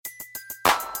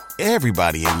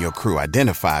Everybody in your crew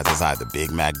identifies as either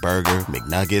Big Mac Burger,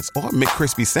 McNuggets, or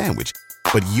McCrispy Sandwich.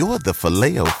 But you're the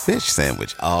Filet-O-Fish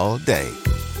Sandwich all day.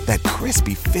 That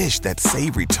crispy fish, that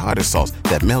savory tartar sauce,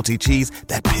 that melty cheese,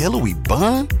 that pillowy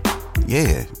bun.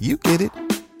 Yeah, you get it.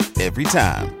 Every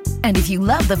time. And if you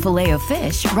love the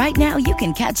Filet-O-Fish, right now you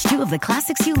can catch two of the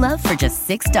classics you love for just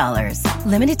 $6.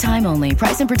 Limited time only.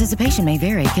 Price and participation may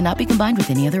vary. Cannot be combined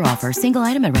with any other offer. Single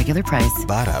item at regular price.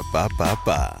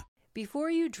 Ba-da-ba-ba-ba. Before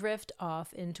you drift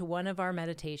off into one of our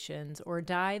meditations or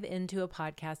dive into a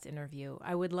podcast interview,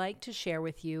 I would like to share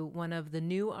with you one of the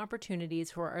new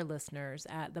opportunities for our listeners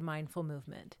at the Mindful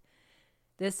Movement.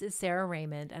 This is Sarah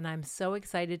Raymond, and I'm so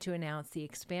excited to announce the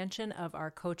expansion of our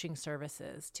coaching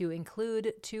services to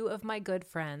include two of my good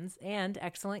friends and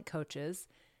excellent coaches,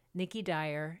 Nikki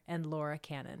Dyer and Laura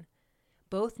Cannon.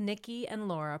 Both Nikki and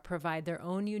Laura provide their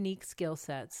own unique skill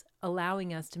sets,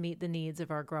 allowing us to meet the needs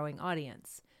of our growing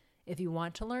audience. If you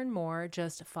want to learn more,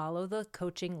 just follow the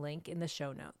coaching link in the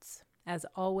show notes. As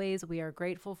always, we are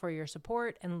grateful for your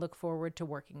support and look forward to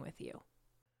working with you.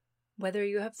 Whether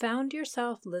you have found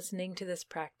yourself listening to this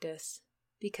practice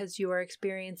because you are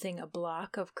experiencing a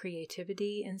block of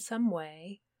creativity in some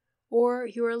way, or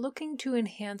you are looking to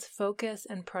enhance focus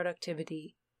and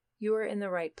productivity, you are in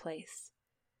the right place.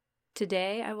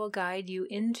 Today, I will guide you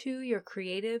into your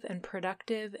creative and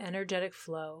productive energetic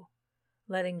flow,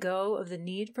 letting go of the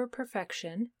need for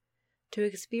perfection to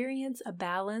experience a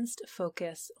balanced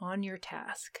focus on your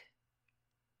task.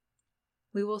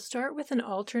 We will start with an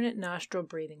alternate nostril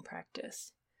breathing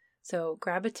practice, so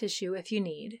grab a tissue if you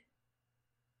need.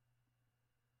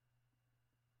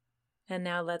 And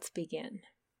now let's begin.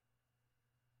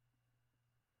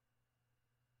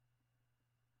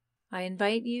 I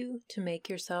invite you to make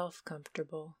yourself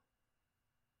comfortable.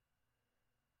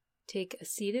 Take a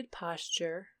seated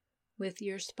posture with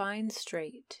your spine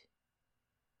straight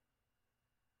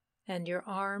and your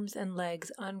arms and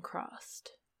legs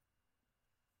uncrossed.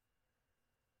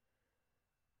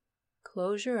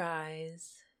 Close your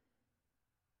eyes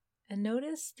and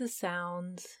notice the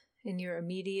sounds in your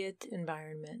immediate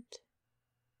environment.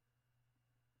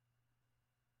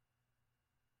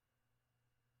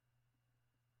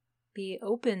 Be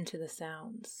open to the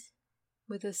sounds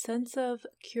with a sense of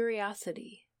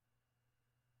curiosity.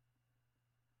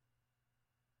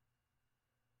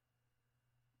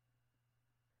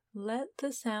 Let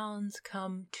the sounds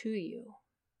come to you.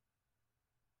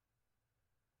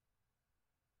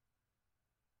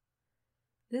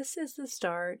 This is the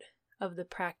start of the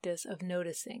practice of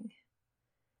noticing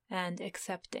and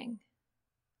accepting,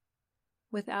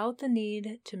 without the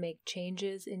need to make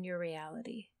changes in your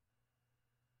reality.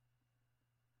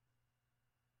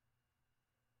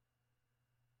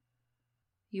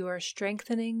 You are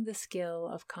strengthening the skill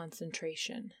of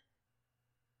concentration.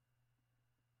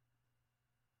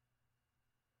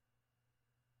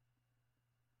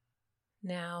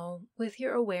 Now, with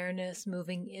your awareness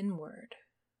moving inward,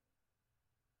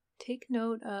 take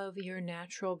note of your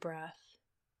natural breath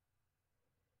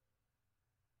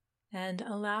and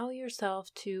allow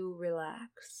yourself to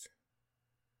relax.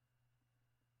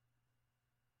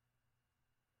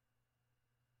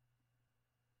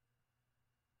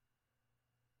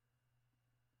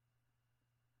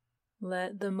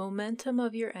 Let the momentum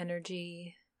of your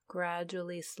energy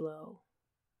gradually slow.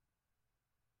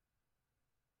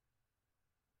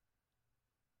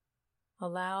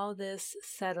 Allow this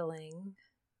settling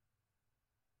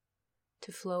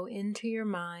to flow into your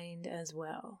mind as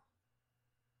well.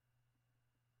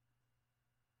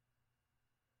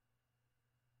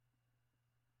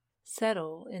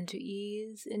 Settle into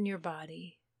ease in your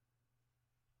body.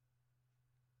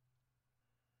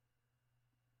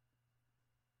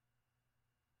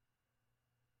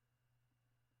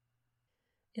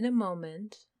 In a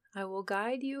moment, I will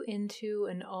guide you into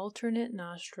an alternate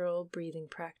nostril breathing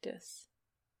practice.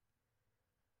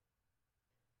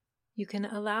 You can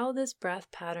allow this breath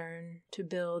pattern to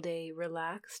build a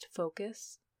relaxed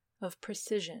focus of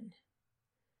precision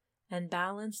and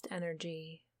balanced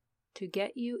energy to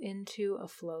get you into a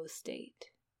flow state.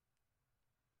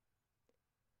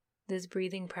 This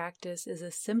breathing practice is a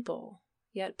simple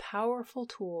yet powerful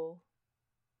tool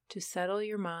to settle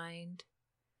your mind,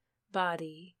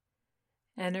 body,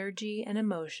 energy, and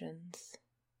emotions,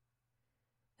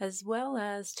 as well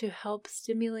as to help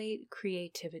stimulate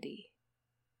creativity.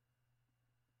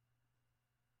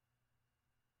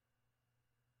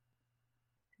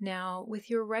 Now, with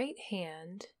your right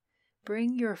hand,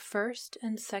 bring your first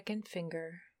and second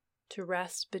finger to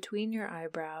rest between your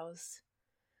eyebrows,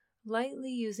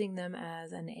 lightly using them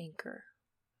as an anchor.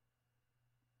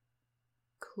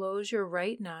 Close your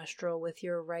right nostril with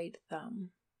your right thumb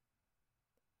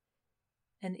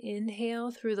And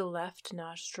inhale through the left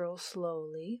nostril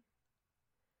slowly.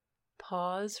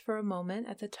 Pause for a moment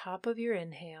at the top of your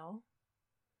inhale.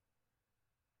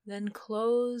 Then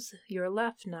close your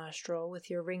left nostril with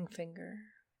your ring finger.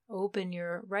 Open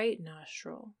your right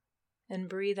nostril and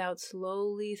breathe out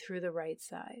slowly through the right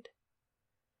side.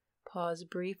 Pause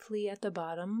briefly at the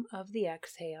bottom of the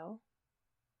exhale.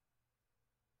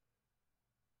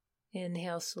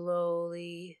 Inhale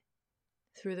slowly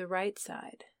through the right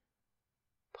side.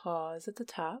 Pause at the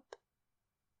top.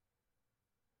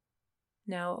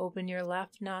 Now open your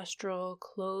left nostril,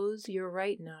 close your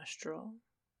right nostril,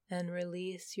 and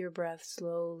release your breath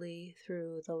slowly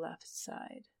through the left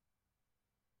side.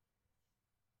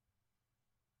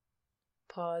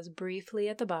 Pause briefly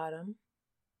at the bottom.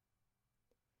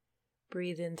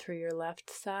 Breathe in through your left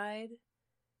side.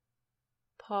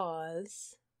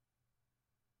 Pause.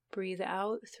 Breathe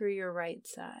out through your right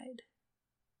side.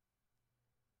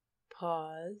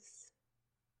 Pause.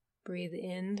 Breathe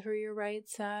in through your right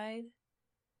side.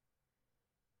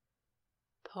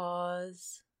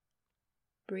 Pause.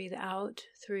 Breathe out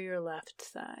through your left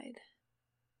side.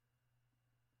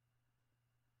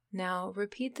 Now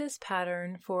repeat this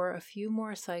pattern for a few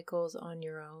more cycles on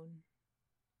your own,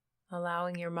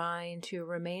 allowing your mind to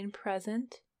remain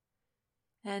present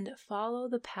and follow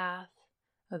the path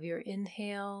of your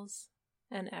inhales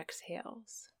and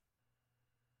exhales.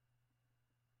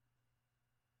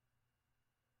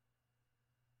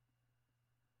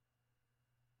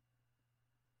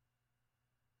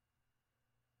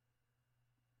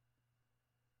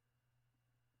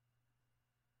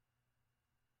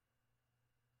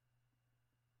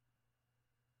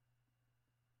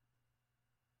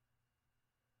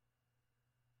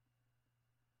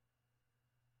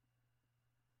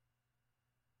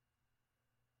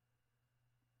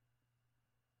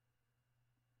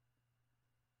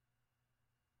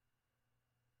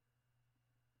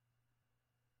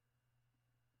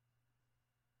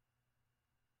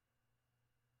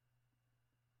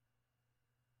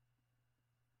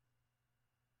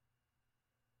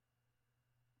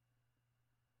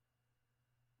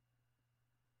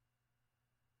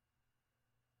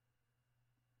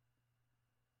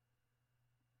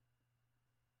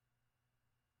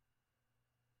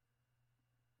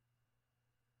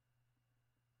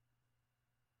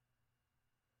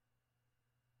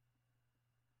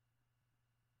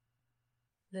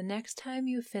 The next time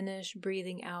you finish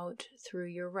breathing out through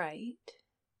your right,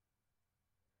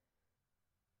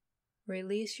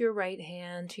 release your right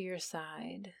hand to your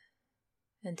side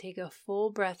and take a full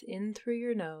breath in through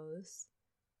your nose.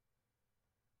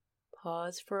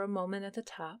 Pause for a moment at the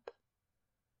top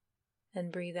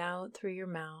and breathe out through your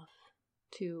mouth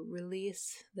to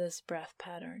release this breath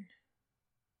pattern.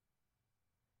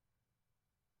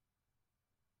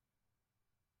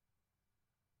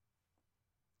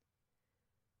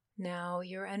 Now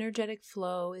your energetic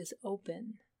flow is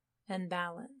open and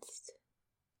balanced.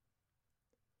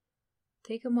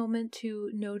 Take a moment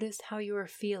to notice how you are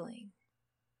feeling.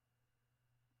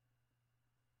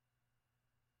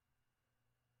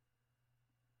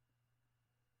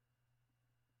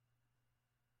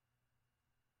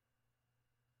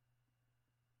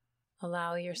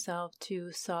 Allow yourself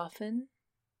to soften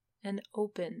and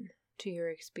open to your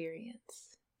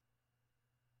experience.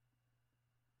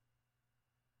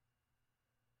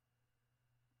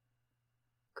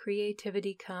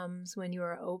 Creativity comes when you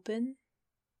are open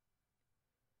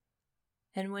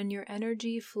and when your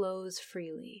energy flows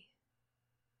freely.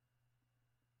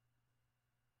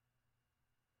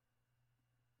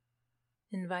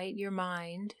 Invite your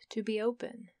mind to be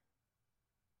open.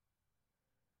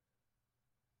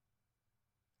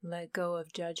 Let go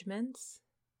of judgments.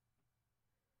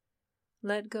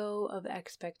 Let go of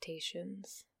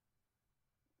expectations.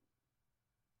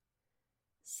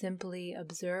 Simply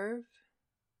observe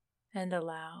and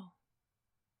allow.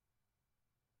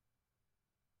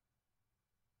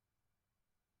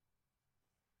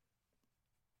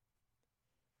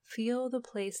 Feel the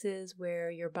places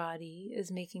where your body is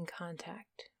making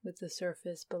contact with the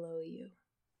surface below you.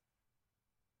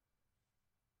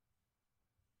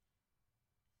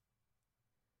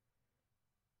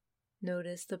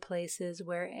 Notice the places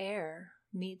where air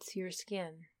meets your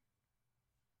skin.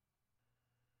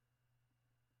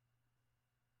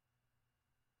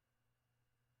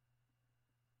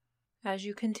 As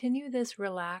you continue this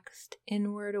relaxed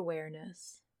inward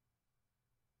awareness,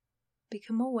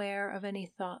 become aware of any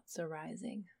thoughts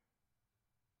arising.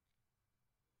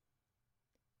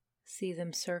 See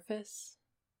them surface,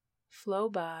 flow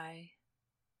by,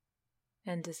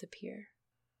 and disappear.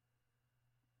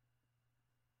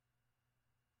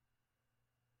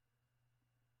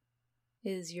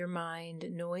 Is your mind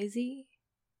noisy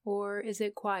or is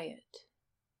it quiet?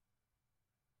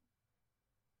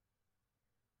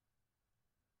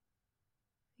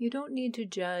 You don't need to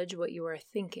judge what you are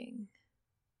thinking,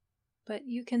 but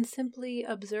you can simply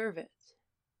observe it.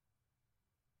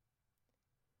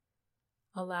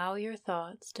 Allow your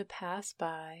thoughts to pass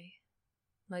by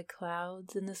like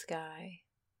clouds in the sky.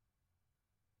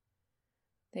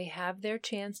 They have their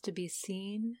chance to be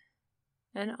seen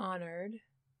and honored,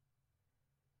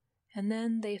 and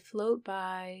then they float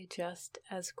by just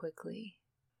as quickly.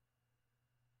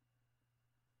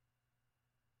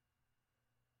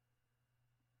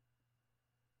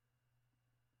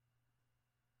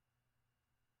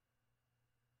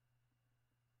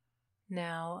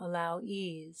 Now allow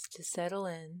ease to settle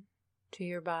in to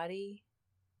your body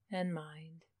and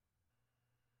mind.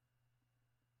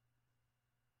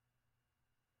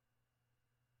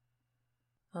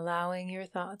 Allowing your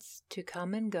thoughts to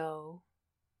come and go,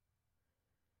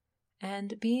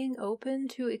 and being open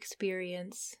to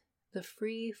experience the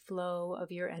free flow of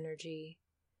your energy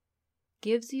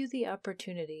gives you the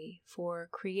opportunity for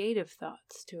creative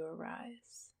thoughts to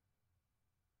arise.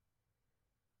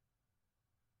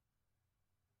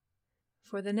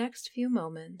 For the next few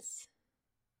moments,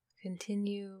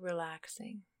 continue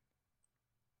relaxing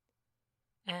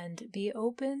and be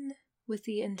open with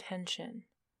the intention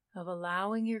of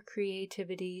allowing your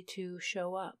creativity to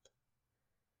show up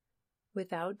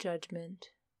without judgment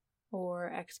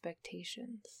or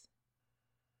expectations.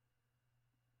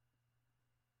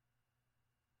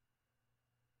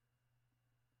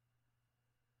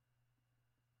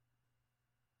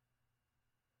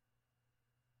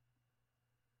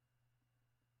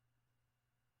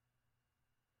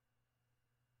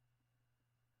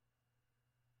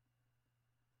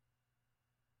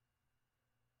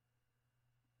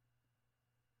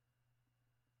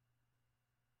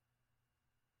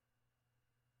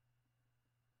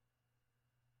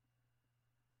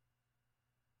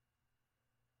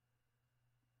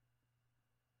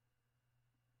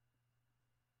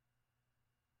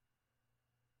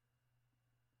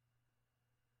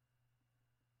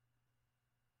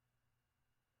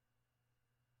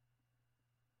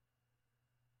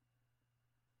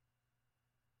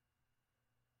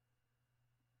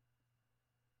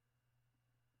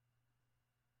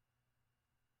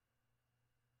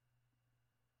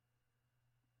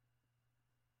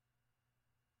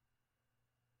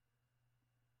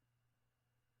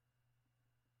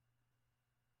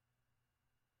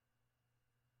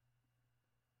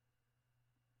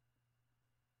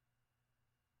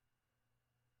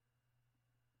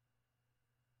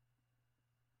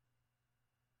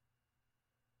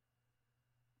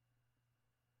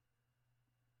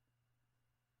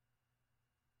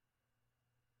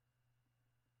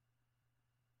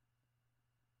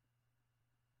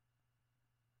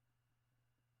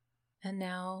 And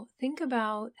now think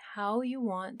about how you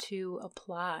want to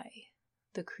apply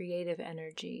the creative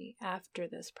energy after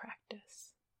this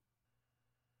practice.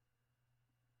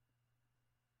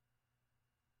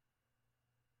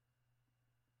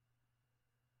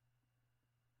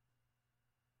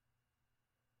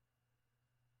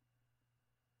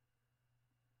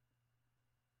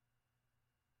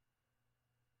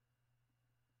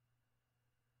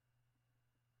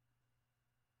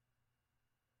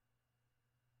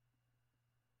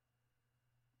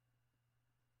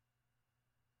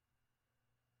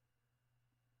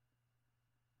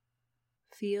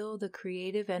 Feel the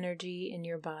creative energy in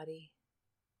your body.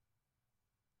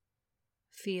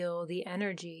 Feel the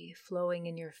energy flowing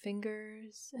in your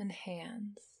fingers and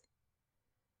hands,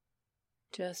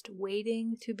 just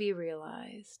waiting to be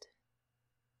realized.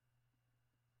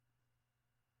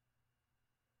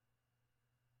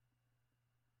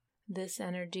 This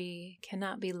energy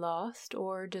cannot be lost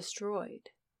or destroyed.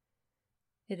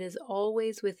 It is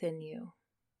always within you.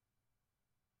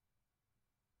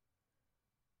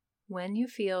 When you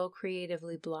feel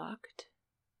creatively blocked,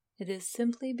 it is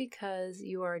simply because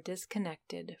you are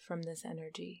disconnected from this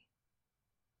energy.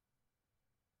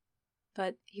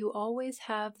 But you always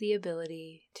have the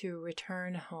ability to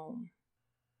return home.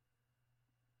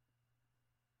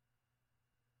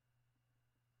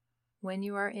 When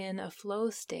you are in a flow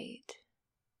state,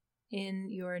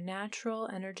 in your natural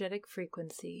energetic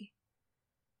frequency,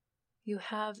 you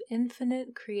have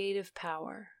infinite creative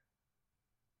power.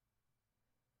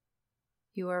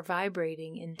 You are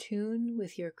vibrating in tune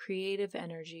with your creative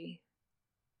energy.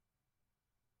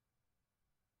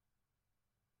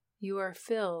 You are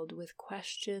filled with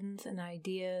questions and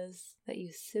ideas that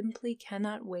you simply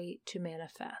cannot wait to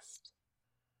manifest.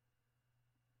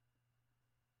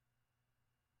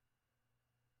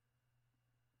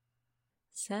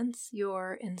 Sense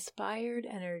your inspired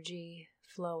energy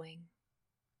flowing,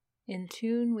 in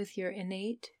tune with your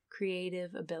innate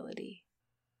creative ability.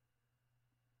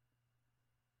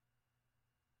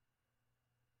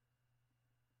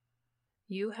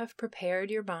 You have prepared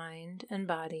your mind and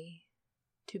body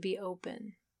to be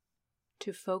open,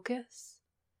 to focus,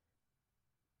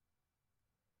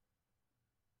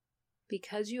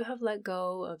 because you have let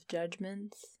go of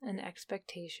judgments and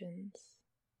expectations.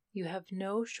 You have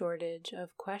no shortage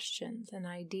of questions and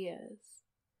ideas,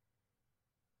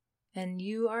 and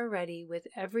you are ready with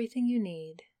everything you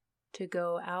need to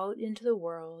go out into the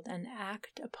world and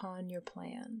act upon your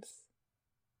plans.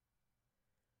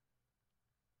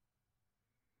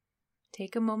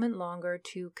 Take a moment longer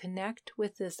to connect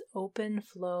with this open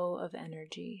flow of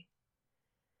energy,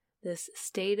 this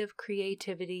state of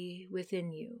creativity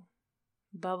within you,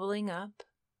 bubbling up,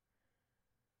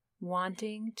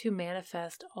 wanting to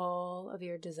manifest all of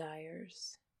your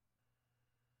desires.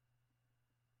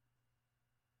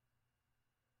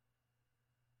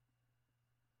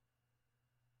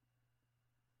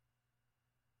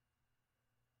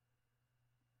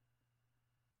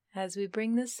 As we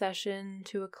bring this session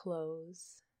to a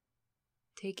close,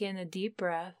 take in a deep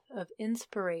breath of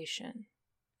inspiration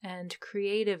and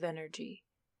creative energy,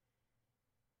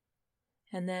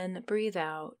 and then breathe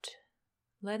out,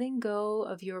 letting go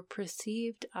of your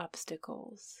perceived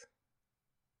obstacles.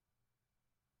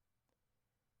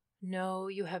 Know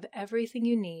you have everything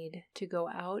you need to go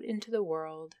out into the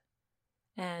world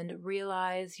and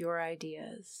realize your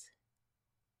ideas.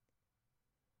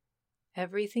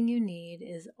 Everything you need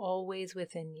is always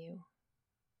within you.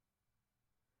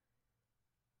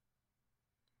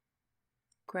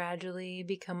 Gradually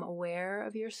become aware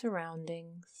of your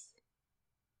surroundings.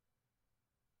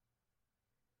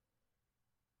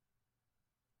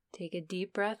 Take a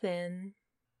deep breath in,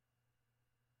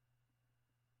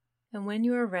 and when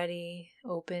you are ready,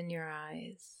 open your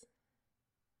eyes.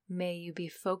 May you be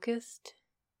focused,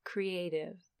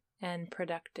 creative, and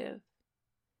productive.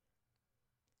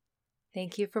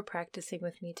 Thank you for practicing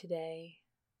with me today.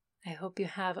 I hope you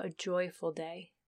have a joyful day.